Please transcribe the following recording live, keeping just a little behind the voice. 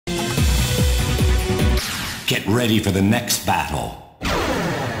Get ready for the next battle.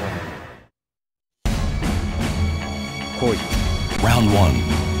 Round 1.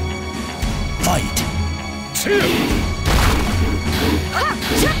 Fight.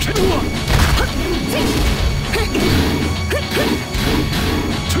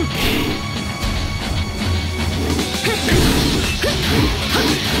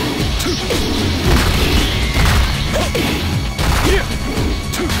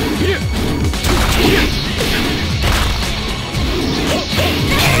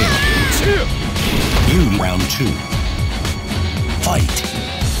 You round 2. Fight.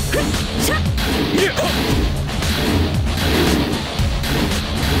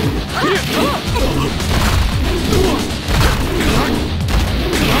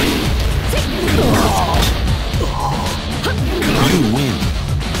 You win.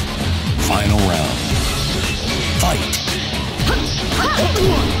 Final round. Fight.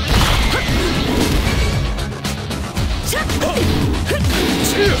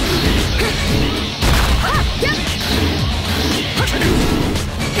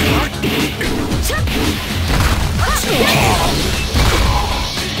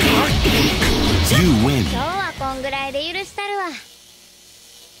 You win. 今日はこんぐらいで許したるわ。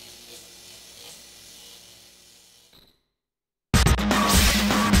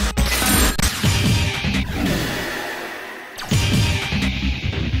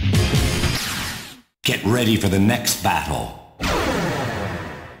Get ready for the next battle.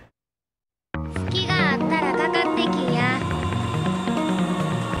 隙があったらかかってきや。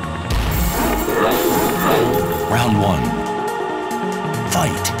Round 1.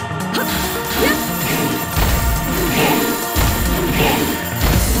 Fight.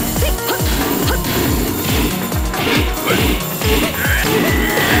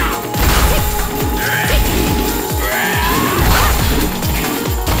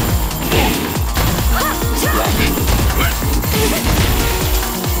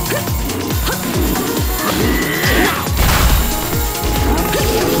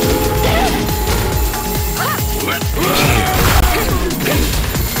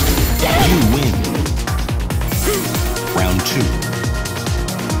 You win. Round 2.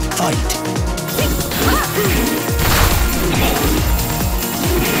 Fight.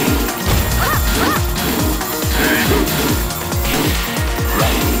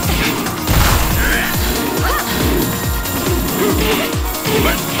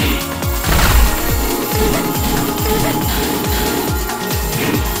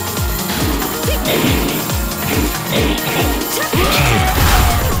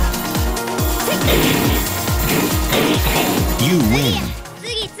 You win.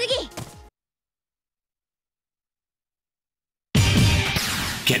 次次。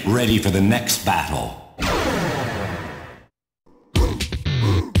 Get ready for the next battle.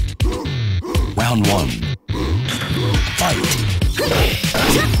 Round 1. Fight.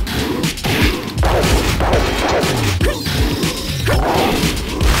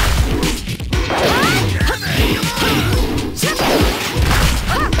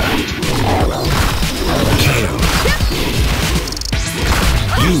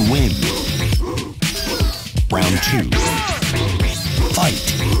 You win. Round 2. Fight.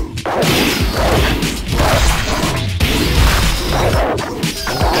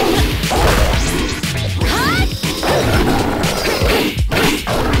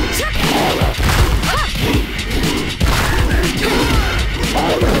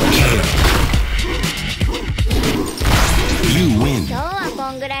 You win. 今日は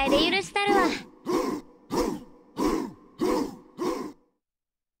こんぐらいで許したるわ。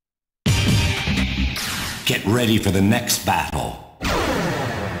Get ready for the next battle.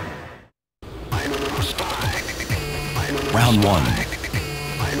 Round 1.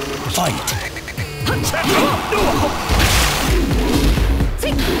 Fight.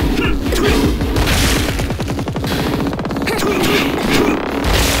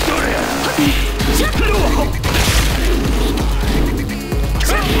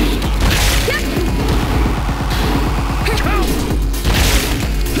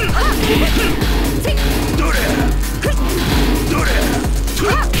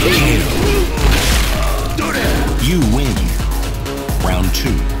 You win. Round 2.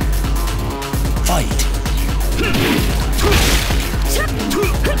 Fight.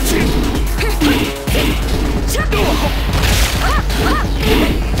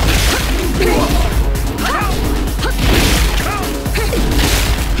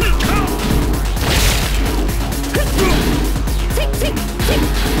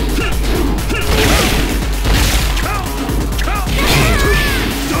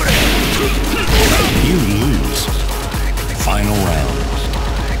 You lose. Final round.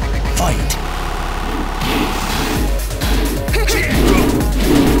 Fight.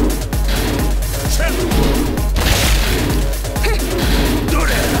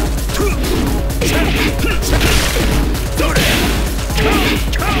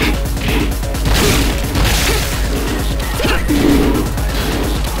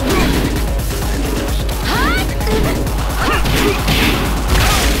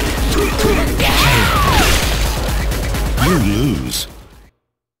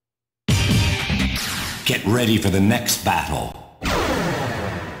 Get ready for the next battle.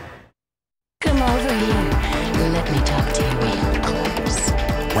 Come over here. Let me talk to you real close.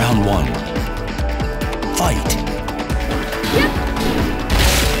 Round 1. Fight.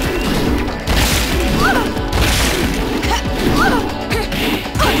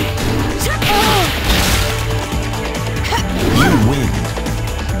 You win.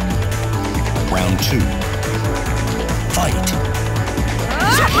 Round 2. Fight.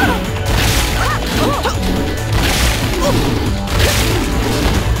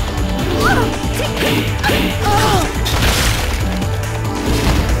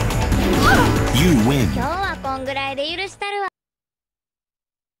 You win. 今日はこんぐらいで許したるわ。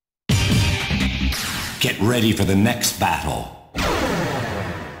 Get ready for the next battle.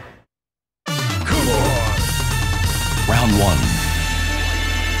 Round 1.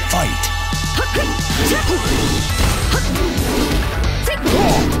 Fight.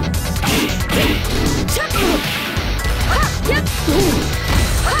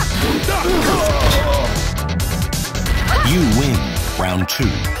 You win. Round 2.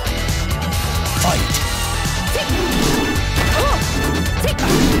 Fight.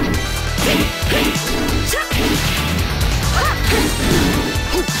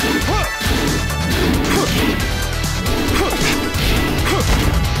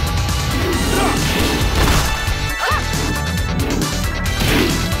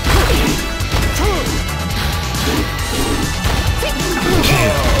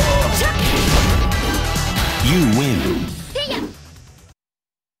 You win.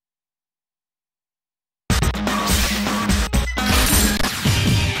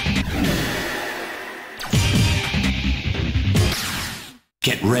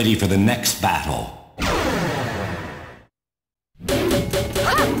 Get ready for the next battle.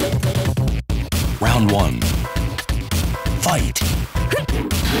 Round 1. Fight.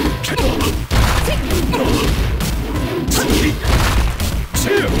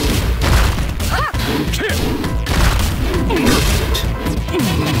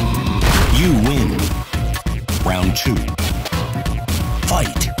 You win. Round 2.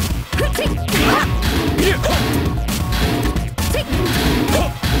 Fight.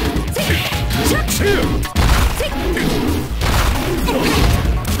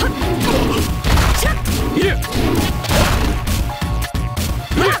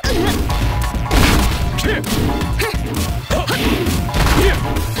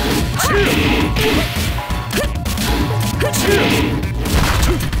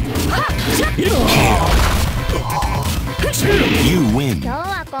 You win. 今日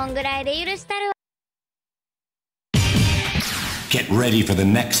はこんぐらいで許したるわ。 Get ready for the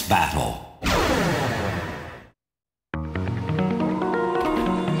next battle.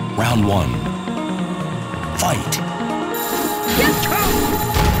 Round 1. Fight.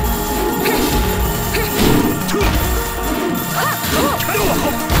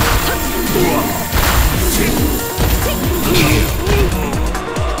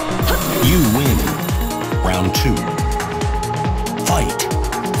 You win. Round 2. Fight.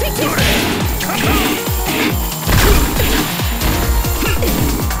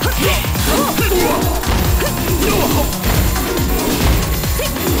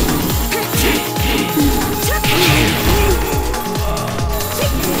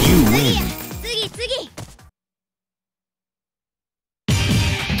 You win. 次次。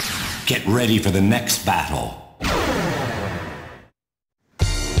 Get ready for the next battle.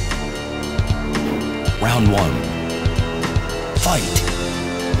 Round 1. Fight.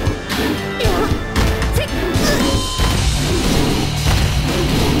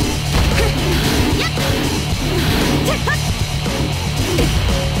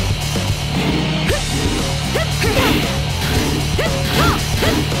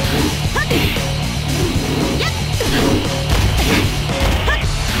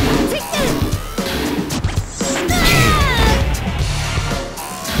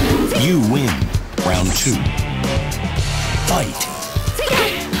 You win. Round 2. Fight.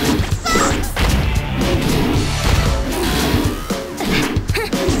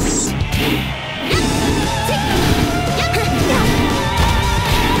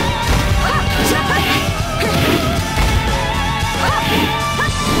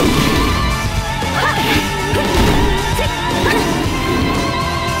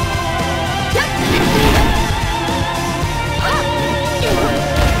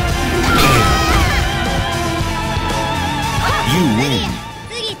 You win.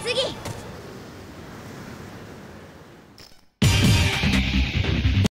 次次。